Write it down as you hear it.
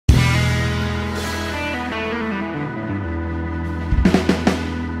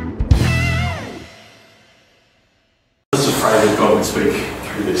Let's just pray that God would speak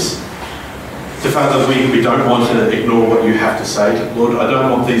through this. So Father, we don't want to ignore what you have to say. Lord, I don't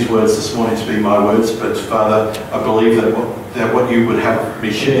want these words this morning to be my words, but Father, I believe that what you would have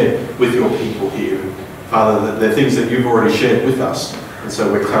me share with your people here, Father, that they're things that you've already shared with us, and so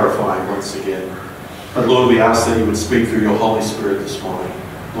we're clarifying once again. And Lord, we ask that you would speak through your Holy Spirit this morning.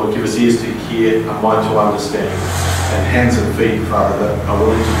 Lord, give us ears to hear, a mind to understand, and hands and feet, Father, that are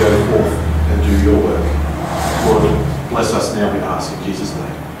willing to go forth and do your work. Lord, bless us now, we ask in Jesus'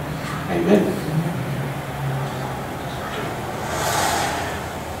 name. Amen.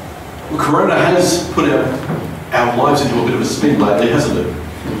 Well, Corona has put our lives into a bit of a spin lately, hasn't it?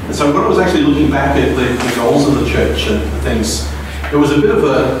 And so when I was actually looking back at the goals of the church and the things, it was a bit of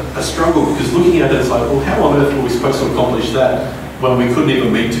a struggle, because looking at it, it's like, well, how on earth were we supposed to accomplish that when we couldn't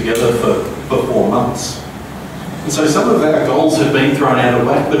even meet together for 4 months? And so some of our goals have been thrown out of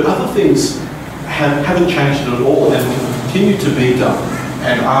whack, but other things haven't changed at all and continue to be done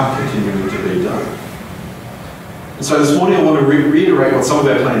and are continuing to be done. And so this morning I want to reiterate what some of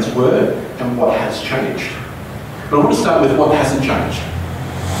our plans were and what has changed. But I want to start with what hasn't changed.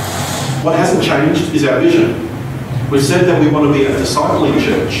 What hasn't changed is our vision. We've said that we want to be a discipling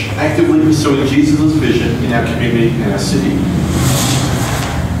church, actively pursuing Jesus' vision in our community and our city.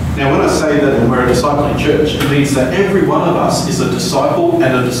 Now, when I say that we're a discipling church, it means that every one of us is a disciple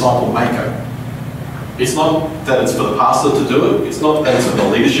and a disciple maker. It's not that it's for the pastor to do it. It's not that it's for the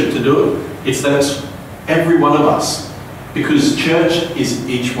leadership to do it. It's that it's every one of us. Because church is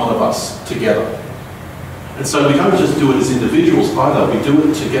each one of us together. And so we don't just do it as individuals either. We do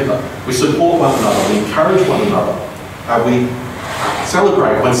it together. We support one another. We encourage one another. We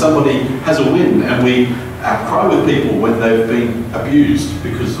celebrate when somebody has a win, and we cry with people when they've been abused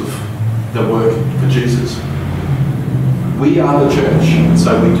because of their work for Jesus. We are the church, and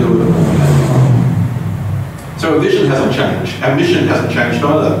so we do it all together. So our vision hasn't changed. Our mission hasn't changed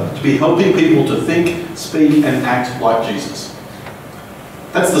either. To be helping people to think, speak, and act like Jesus.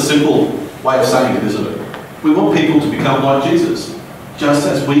 That's the simple way of saying it, isn't it? We want people to become like Jesus, just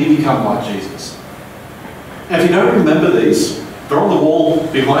as we become like Jesus. Now, if you don't remember these, they're on the wall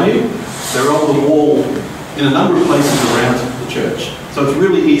behind you. They're on the wall in a number of places around the church. So it's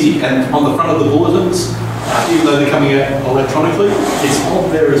really easy. And on the front of the bulletins, even though they're coming out electronically, it's on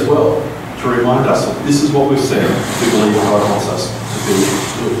there as well, to remind us that this is what we've said we believe God wants us to be.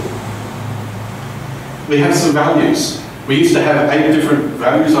 We have some values. We used to have 8 different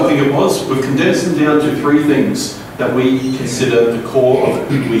values, I think it was. We've condensed them down to 3 things that we consider the core of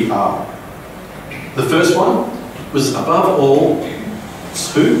who we are. The first one was, above all,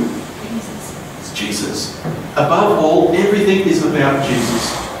 it's who? It's Jesus. Above all, everything is about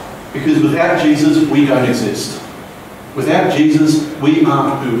Jesus. Because without Jesus, we don't exist. Without Jesus, we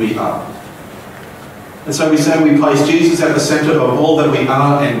aren't who we are. And so we say we place Jesus at the centre of all that we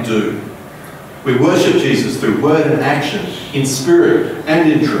are and do. We worship Jesus through word and action, in spirit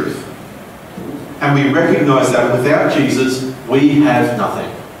and in truth. And we recognise that without Jesus, we have nothing.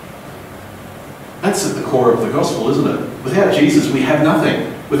 That's at the core of the gospel, isn't it? Without Jesus, we have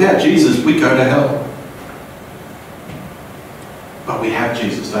nothing. Without Jesus, we go to hell. But we have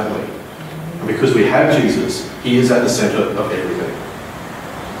Jesus, don't we? And because we have Jesus, he is at the centre of everything.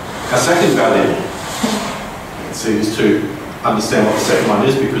 Our second value, you can see these two understand what the second one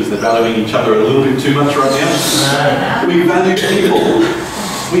is because they're valuing each other a little bit too much right now. We value people.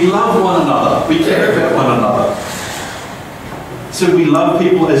 We love one another. We care about one another. So we love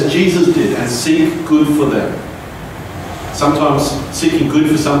people as Jesus did and seek good for them. Sometimes seeking good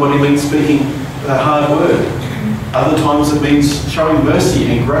for somebody means speaking a hard word. Other times it means showing mercy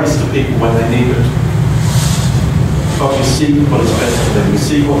and grace to people when they need it. But we seek what is best for them. We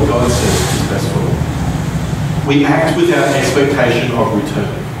seek what God says is best for them. We act without expectation of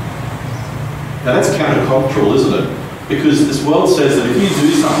return. Now that's countercultural, isn't it? Because this world says that if you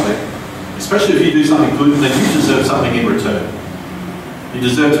do something, especially if you do something good, then you deserve something in return. You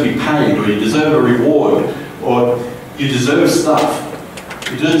deserve to be paid, or you deserve a reward, or you deserve stuff.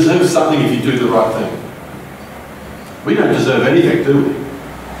 You deserve something if you do the right thing. We don't deserve anything, do we?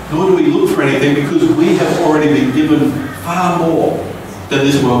 Nor do we look for anything, because we have already been given far more than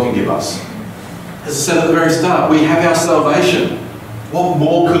this world can give us. As I said at the very start, we have our salvation. What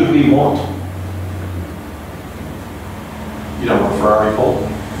more could we want? You don't want a Ferrari, Paul?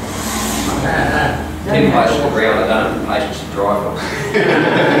 In place to ground, I don't have patience to drive them.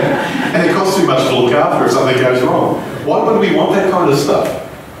 And it costs too much to look after if something goes wrong. Why would we want that kind of stuff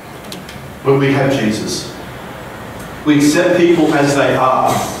when we have Jesus? We accept people as they are,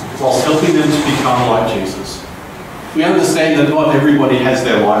 whilst helping them to become like Jesus. We understand that not everybody has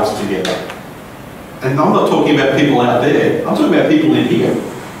their lives together. And I'm not talking about people out there, I'm talking about people in here.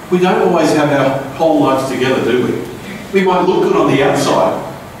 We don't always have our whole lives together, do we? We might look good on the outside,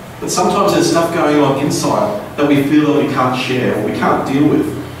 but sometimes there's stuff going on inside that we feel that we can't share or we can't deal with.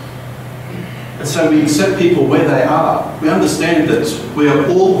 And so we accept people where they are. We understand that we are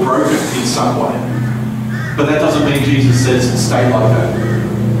all broken in some way. But that doesn't mean Jesus says stay like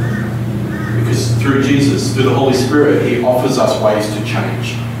that. Because through Jesus, through the Holy Spirit, he offers us ways to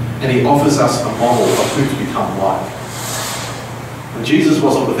change. And he offers us a model of who to become like. And Jesus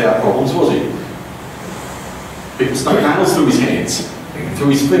wasn't without problems, was he? People stuck nails through his hands, through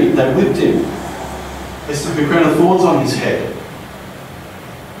his feet. They whipped him. They stuck a crown of thorns on his head.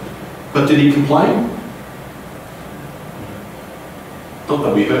 But did he complain? Not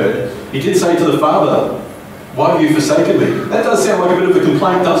that we heard. He did say to the Father, "Why have you forsaken me?" That does sound like a bit of a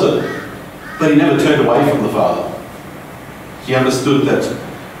complaint, does it? But he never turned away from the Father. He understood that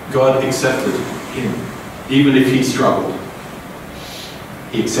God accepted him, even if he struggled.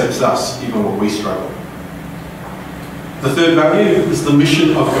 He accepts us, even when we struggle. The third value is the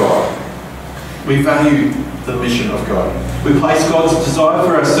mission of God. We value the mission of God. We place God's desire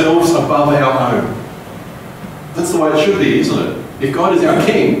for ourselves above our own. That's the way it should be, isn't it? If God is our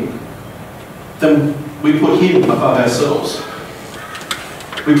King, then we put him above ourselves.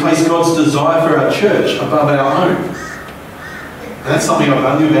 We place God's desire for our church above our own. And that's something I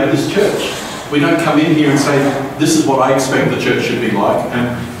value about this church. We don't come in here and say, this is what I expect the church should be like,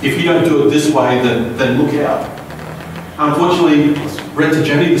 and if you don't do it this way, then look out. Unfortunately, I read to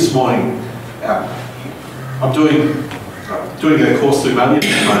Jenny this morning. I'm doing a course through Mannion at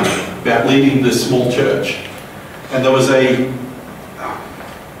the moment about leading this small church. And there was in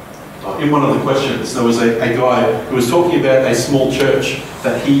one of the questions, there was a guy who was talking about a small church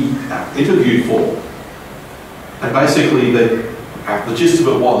that he interviewed for. And basically the gist of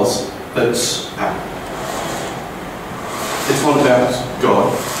it was that it's not about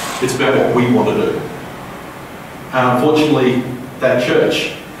God, it's about what we want to do. And unfortunately, that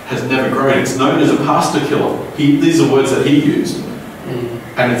church has never grown. It's known as a pastor killer. These are words that he used.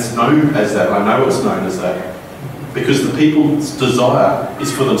 And it's known as that. I know it's known as that. Because the people's desire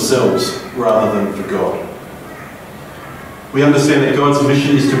is for themselves rather than for God. We understand that God's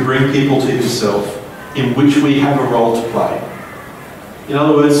mission is to bring people to himself, in which we have a role to play. In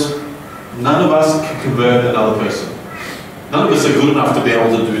other words, none of us can convert another person. None of us are good enough to be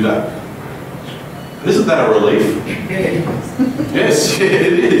able to do that. Isn't that a relief? Yes, it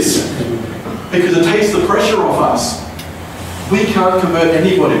is. Because it takes the pressure off us. We can't convert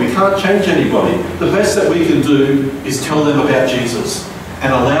anybody. We can't change anybody. The best that we can do is tell them about Jesus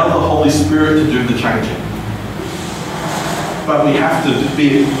and allow the Holy Spirit to do the changing. But we have to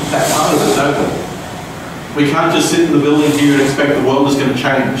be that part of it, don't we? We can't just sit in the building here and expect the world is going to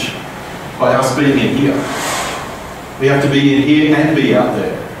change by us being in here. We have to be in here and be out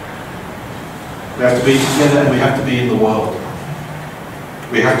there. We have to be together and we have to be in the world.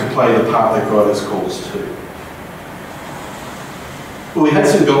 We have to play the part that God has called us to. But we had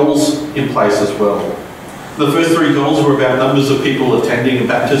some goals in place as well. The first 3 goals were about numbers of people attending and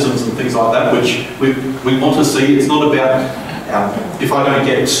baptisms and things like that, which we want to see. It's not about if I don't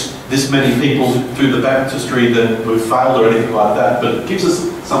get this many people through the baptistry, then we've failed or anything like that, but it gives us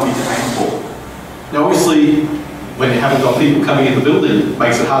something to aim for. Now obviously, when you haven't got people coming in the building, it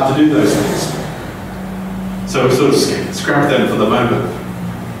makes it hard to do those things. So we sort of scrapped them for the moment.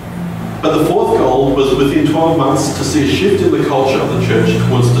 But the 4th goal was within 12 months to see a shift in the culture of the church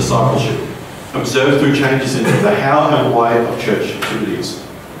towards discipleship, observed through changes in the how and why of church activities.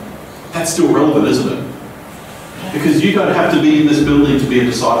 That's still relevant, isn't it? Because you don't have to be in this building to be a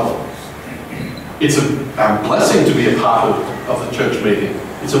disciple. It's a blessing to be a part of the church meeting.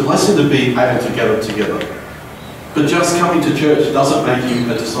 It's a blessing to be able to gather together. But just coming to church doesn't make you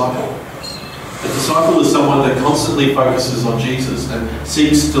a disciple. A disciple is someone that constantly focuses on Jesus and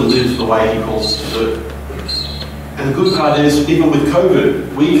seeks to live the way he calls us to do. And the good part is, even with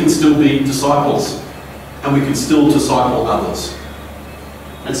COVID, we can still be disciples and we can still disciple others.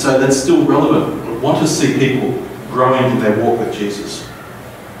 And so that's still relevant. We want to see people growing in their walk with Jesus.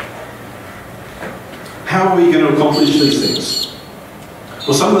 How are we going to accomplish these things?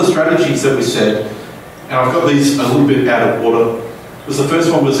 Well, some of the strategies that we said, and I've got these a little bit out of order, was the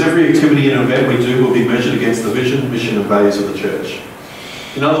first one was every activity and event we do will be measured against the vision, mission and values of the church.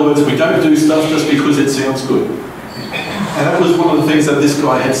 In other words, we don't do stuff just because it sounds good. And that was one of the things that this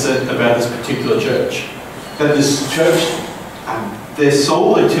guy had said about this particular church. That this church, their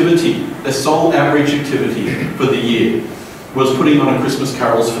sole activity, their sole outreach activity for the year was putting on a Christmas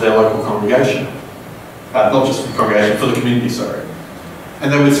carols for their local congregation. Not just the congregation, for the community, sorry.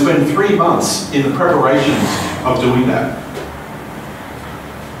 And they would spend 3 months in the preparations of doing that.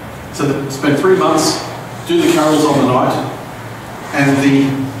 So they spend 3 months, do the carols on the night, and the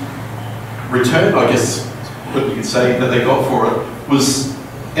return, I guess, what you could say that they got for it was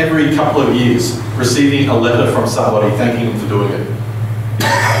every couple of years receiving a letter from somebody thanking them for doing it.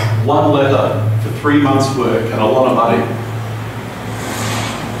 One letter for 3 months' work and a lot of money.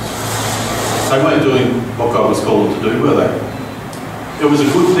 They weren't doing what God was calling them to do, were they? It was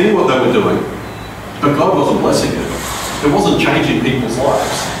a good thing what they were doing, but God wasn't blessing it. It wasn't changing people's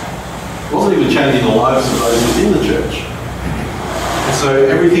lives. It wasn't even changing the lives of those within the church. And so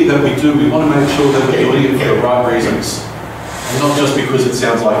everything that we do, we want to make sure that we're doing it for the right reasons, and not just because it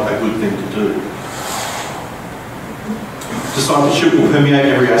sounds like a good thing to do. Discipleship will permeate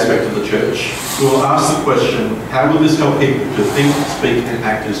every aspect of the church. We will ask the question, how will this help people to think, speak, and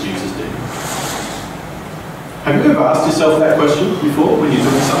act as Jesus did? Have you ever asked yourself that question before when you're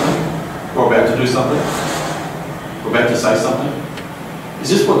doing something? Or about to do something? Or about to say something? Is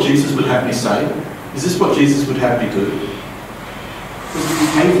this what Jesus would have me say? Is this what Jesus would have me do? Was it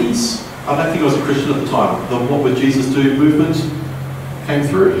the 80s? I don't think I was a Christian at the time. The What Would Jesus Do movement came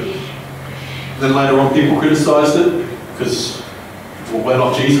through. Then later on people criticised it because, well, we're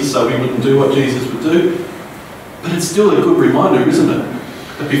not Jesus, so we wouldn't do what Jesus would do. But it's still a good reminder, isn't it?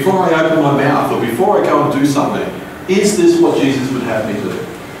 That before I open my mouth or before I go and do something, is this what Jesus would have me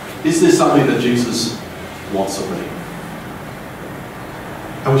do? Is this something that Jesus wants of me?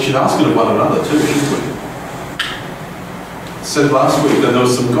 And we should ask it of one another too, shouldn't we? I said last week that there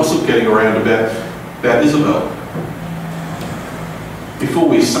was some gossip getting around about Isabel. Before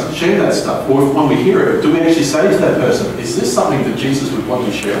we share that stuff, or when we hear it, do we actually say to that person, is this something that Jesus would want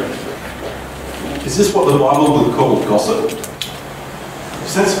to share? Is this what the Bible would call gossip?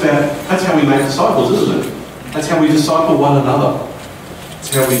 Because that's how we make disciples, isn't it? That's how we disciple one another.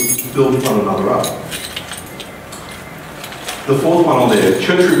 That's how we build one another up. The fourth one on there,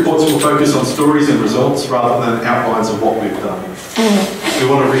 church reports will focus on stories and results rather than outlines of what we've done. We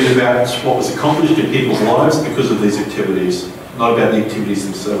want to read about what was accomplished in people's lives because of these activities, not about the activities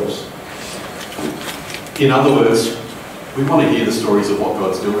themselves. In other words, we want to hear the stories of what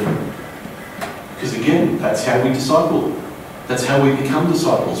God's doing. Because again, that's how we disciple. That's how we become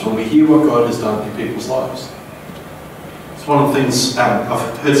disciples, when we hear what God has done in people's lives. It's one of the things,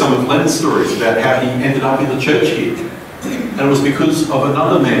 I've heard some of Glenn's stories about how he ended up in the church here. And it was because of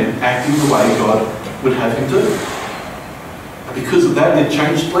another man acting the way God would have him do. And because of that, it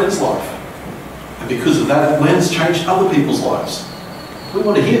changed Glenn's life. And because of that, Glenn's changed other people's lives. We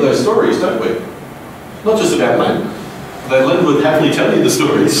want to hear those stories, don't we? Not just about Glenn. Though Glenn would happily tell you the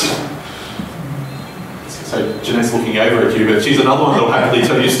stories. So Jeanette's looking over at you, but she's another one that'll happily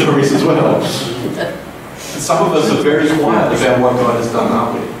tell you stories as well. And some of us are very quiet about what God has done,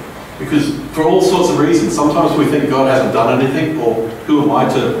 aren't we? Because for all sorts of reasons, sometimes we think God hasn't done anything, or who am I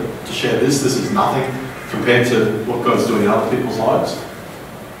to share this? This is nothing compared to what God's doing in other people's lives.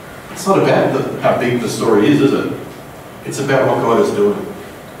 It's not about how big the story is it? It's about what God is doing.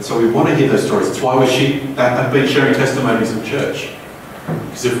 And so we want to hear those stories. It's why I've been sharing testimonies in church.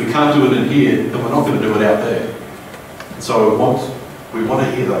 Because if we can't do it in here, then we're not going to do it out there. And so we want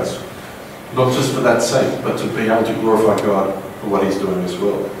to hear those. Not just for that sake, but to be able to glorify God for what He's doing as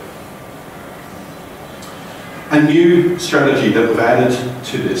well. A new strategy that we've added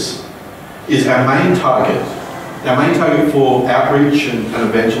to this is our main target. Our main target for outreach and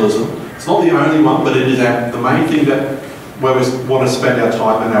evangelism. It's not the only one, but it is the main thing where we want to spend our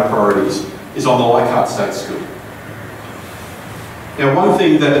time and our priorities is on the Leichhardt State School. Now, one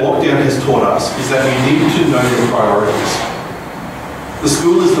thing that lockdown has taught us is that we need to know the priorities. The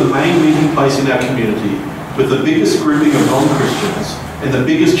school is the main meeting place in our community with the biggest grouping of non-Christians and the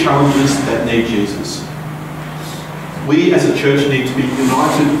biggest challenges that need Jesus. We as a church need to be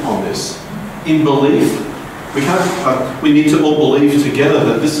united on this. In belief, we need to all believe together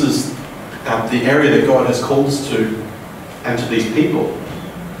that this is the area that God has called us to and to these people.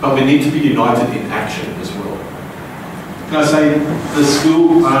 But we need to be united in action as well. Can I say, the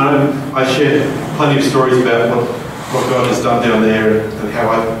school, I share plenty of stories about what God has done down there and how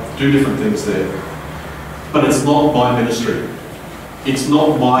I do different things there. But it's not my ministry. It's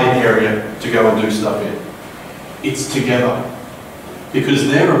not my area to go and do stuff in. It's together. Because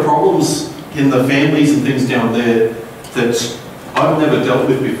there are problems in the families and things down there that I've never dealt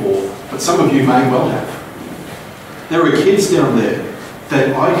with before, but some of you may well have. There are kids down there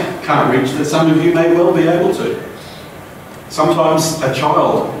that I can't reach that some of you may well be able to. Sometimes a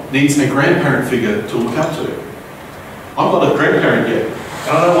child needs a grandparent figure to look up to. I'm not a grandparent yet,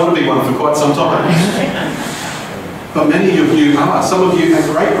 and I don't want to be one for quite some time. But many of you are. Some of you are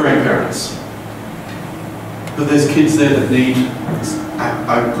great-grandparents. But there's kids there that need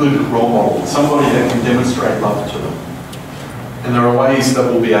a good role model, somebody that can demonstrate love to them. And there are ways that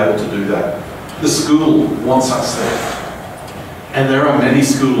we'll be able to do that. The school wants us there. And there are many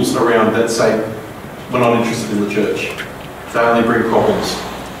schools around that say, we're not interested in the church. They only bring problems.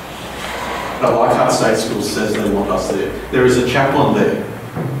 But Leichhardt State School says they want us there. There is a chaplain there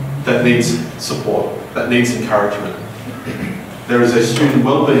that needs support, that needs encouragement. There is a student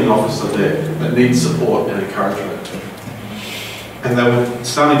wellbeing officer there that needs support and encouragement. And they're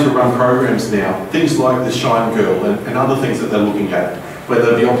starting to run programs now, things like the Shine Girl and other things that they're looking at, where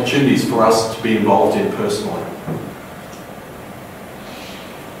there'll be opportunities for us to be involved in personally.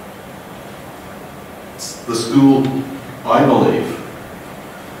 The school, I believe,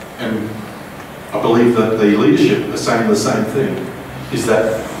 and I believe that the leadership are saying the same thing, is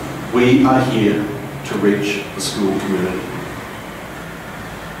that we are here to reach the school community.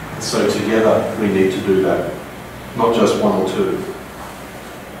 So together we need to do that, not just one or two.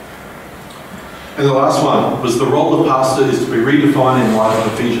 And the last one was the role of pastor is to be redefined in light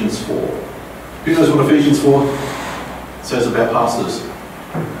of Ephesians 4. Who knows what Ephesians 4 says about pastors?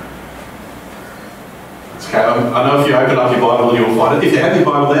 Okay, I know if you open up your Bible you'll find it. If you have your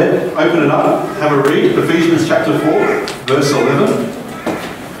Bible there, open it up, have a read. Ephesians chapter 4, verse 11.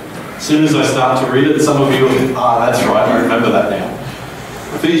 As soon as I start to read it, some of you will think, that's right, I remember that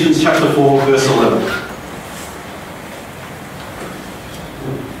now. Ephesians chapter 4, verse 11.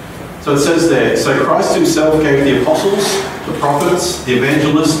 So it says there, so Christ himself gave the apostles, the prophets, the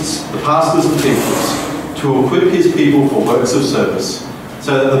evangelists, the pastors and teachers to equip his people for works of service,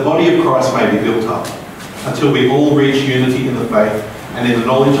 so that the body of Christ may be built up, until we all reach unity in the faith and in the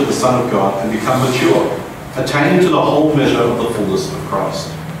knowledge of the Son of God and become mature, attaining to the whole measure of the fullness of Christ.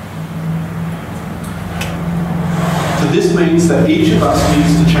 So this means that each of us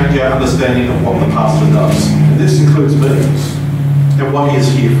needs to change our understanding of what the pastor does. And this includes me. And what he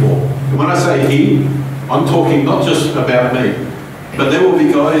is here for. And when I say he, I'm talking not just about me, but there will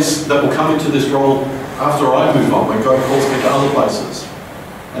be guys that will come into this role after I move on, when God calls me to other places.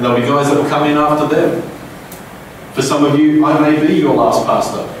 And there'll be guys that will come in after them. For some of you, I may be your last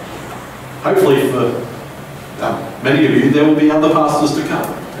pastor. Hopefully for many of you, there will be other pastors to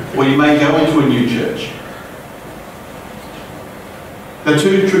come. Or you may go into a new church. There are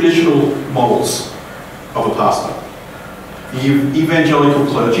two traditional models of a pastor. The evangelical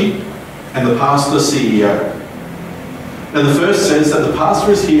clergy and the pastor CEO. Now the first says that the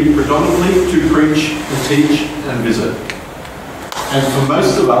pastor is here predominantly to preach and teach and visit. And for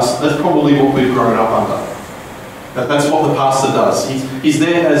most of us, that's probably what we've grown up under. That's what the pastor does. He's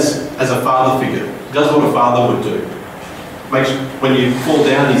there as a father figure. He does what a father would do. When you fall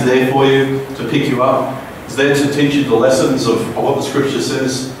down, he's there for you to pick you up. He's there to teach you the lessons of what the scripture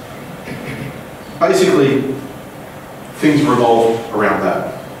says. Basically, things revolve around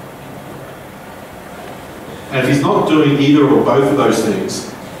that. And if he's not doing either or both of those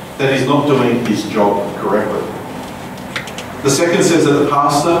things, then he's not doing his job correctly. The second says that the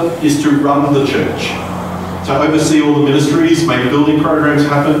pastor is to run the church, to oversee all the ministries, make building programs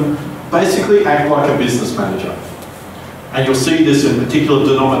happen, basically act like a business manager. And you'll see this in particular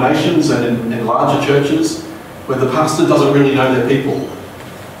denominations and in larger churches where the pastor doesn't really know their people.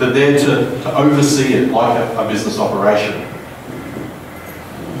 They're there to oversee it like a business operation.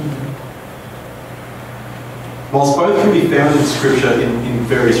 Whilst both can be found in Scripture in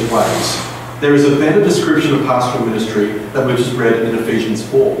various ways, there is a better description of pastoral ministry that we've just read in Ephesians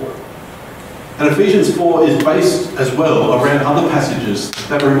 4. And Ephesians 4 is based as well around other passages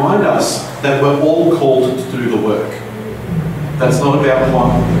that remind us that we're all called to do the work. That's not about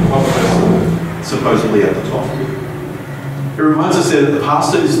one person supposedly at the top. It reminds us that the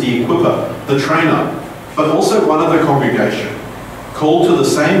pastor is the equipper, the trainer, but also one of the congregation, called to the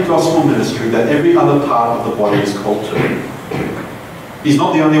same gospel ministry that every other part of the body is called to. He's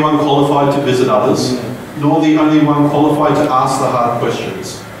not the only one qualified to visit others, nor the only one qualified to ask the hard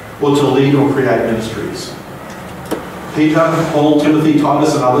questions, or to lead or create ministries. Peter, Paul, Timothy,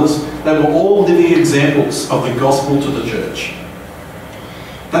 Titus and others, they were all living examples of the gospel to the church.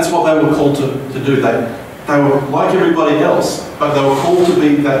 That's what they were called to do. They were like everybody else, but they were called to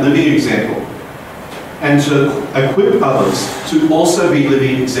be that living example and to equip others to also be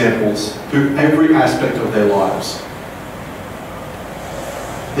living examples through every aspect of their lives.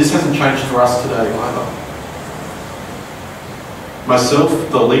 This hasn't changed for us today either.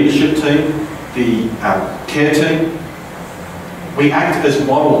 Myself, the leadership team, the care team, we act as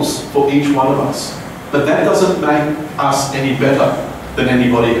models for each one of us. But that doesn't make us any better than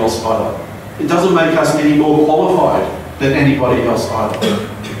anybody else either. It doesn't make us any more qualified than anybody else either.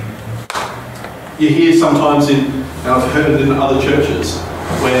 You hear sometimes and I've heard it in other churches,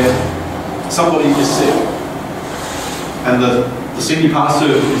 where somebody is sick and the senior pastor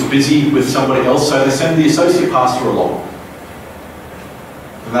is busy with somebody else, so they send the associate pastor along.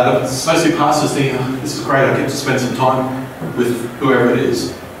 And that associate pastor's thinking, oh, this is great, I get to spend some time with whoever it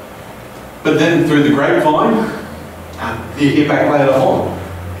is. But then through the grapevine, you hear back later on,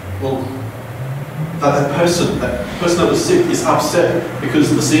 well, that person that was sick is upset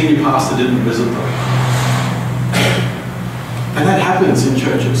because the senior pastor didn't visit them. And that happens in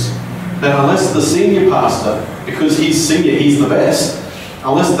churches. That unless the senior pastor, because he's senior, he's the best,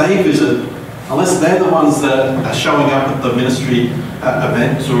 unless they visit, unless they're the ones that are showing up at the ministry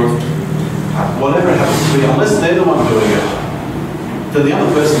event or whatever it happens to be, unless they're the one doing it, then the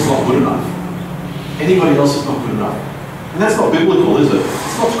other person's not good enough. Anybody else is not good enough. And that's not biblical, is it?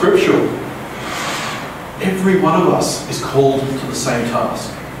 It's not scriptural. Every one of us is called to the same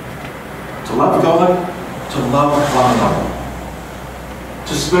task. To love God, to love one another.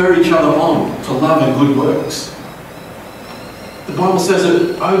 To spur each other on to love and good works. The Bible says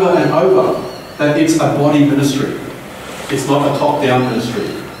it over and over that it's a body ministry. It's not a top-down ministry.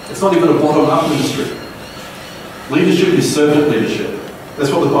 It's not even a bottom-up ministry. Leadership is servant leadership.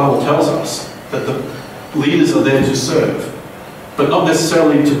 That's what the Bible tells us, that the leaders are there to serve, but not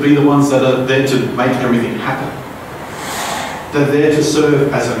necessarily to be the ones that are there to make everything happen. They're there to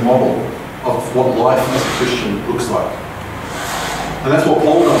serve as a model of what life as a Christian looks like. And that's what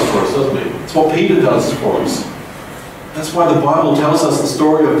Paul does for us, doesn't he? It's what Peter does for us. That's why the Bible tells us the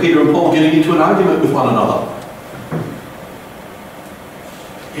story of Peter and Paul getting into an argument with one another.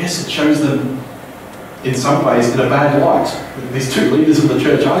 Yes, it shows them in some ways in a bad light. These two leaders of the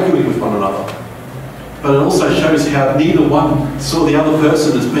church arguing with one another. But it also shows how neither one saw the other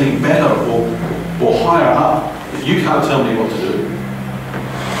person as being better or higher up. You can't tell me what to do.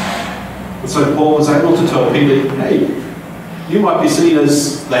 And so Paul was able to tell Peter, hey, you might be seen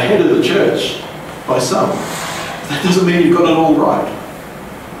as the head of the church by some. That doesn't mean you've got it all right.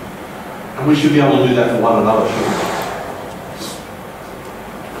 And we should be able to do that for one another, shouldn't we?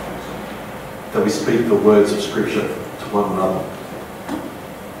 That we speak the words of Scripture to one another.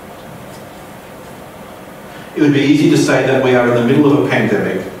 It would be easy to say that we are in the middle of a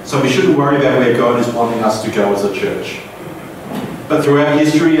pandemic, so we shouldn't worry about where God is wanting us to go as a church. But throughout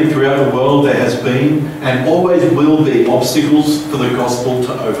history and throughout the world, there has been and always will be obstacles for the gospel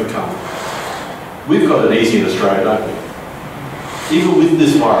to overcome. We've got it easy in Australia, don't we? Even with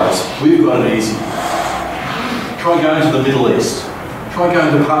this virus, we've got it easy. Try going to the Middle East. Try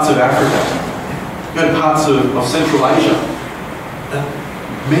going to parts of Africa. Go to parts of Central Asia.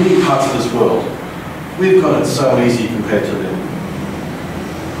 Many parts of this world. We've got it so easy compared to them.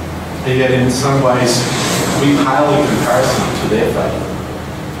 And yet in some ways, we pale in comparison to their fate.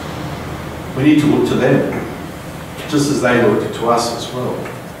 We need to look to them, just as they look to us as well.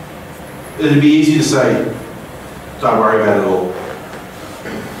 It'd be easy to say, don't worry about it all.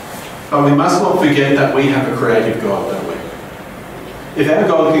 But we must not forget that we have a creative God, don't we? If our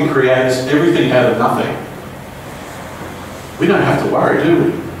God can create everything out of nothing, we don't have to worry, do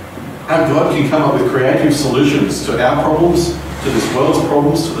we? Our God can come up with creative solutions to our problems, to this world's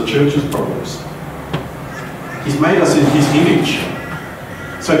problems, to the church's problems. He's made us in His image.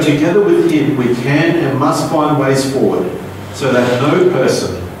 So together with Him, we can and must find ways forward so that no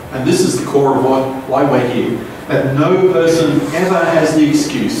person, and this is the core of why we're here, that no person ever has the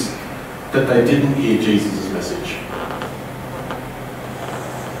excuse that they didn't hear Jesus' message.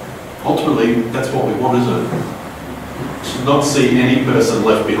 Ultimately, that's what we want, isn't it? To not see any person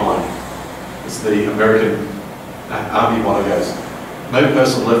left behind. As the American Army motto goes, no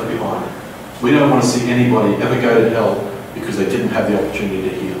person left behind. We don't want to see anybody ever go to hell because they didn't have the opportunity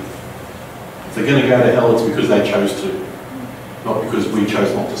to hear. If they're going to go to hell, it's because they chose to, not because we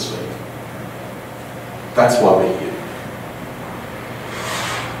chose not to speak. That's why we're here.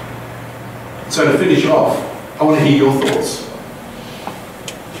 So to finish off, I want to hear your thoughts.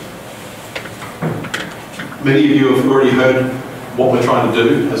 Many of you have already heard what we're trying to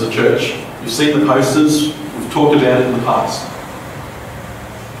do as a church. You've seen the posters, we've talked about it in the past.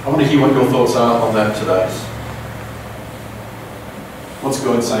 I want to hear what your thoughts are on that today. What's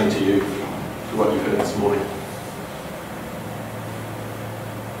God saying to you, to what you've heard this morning?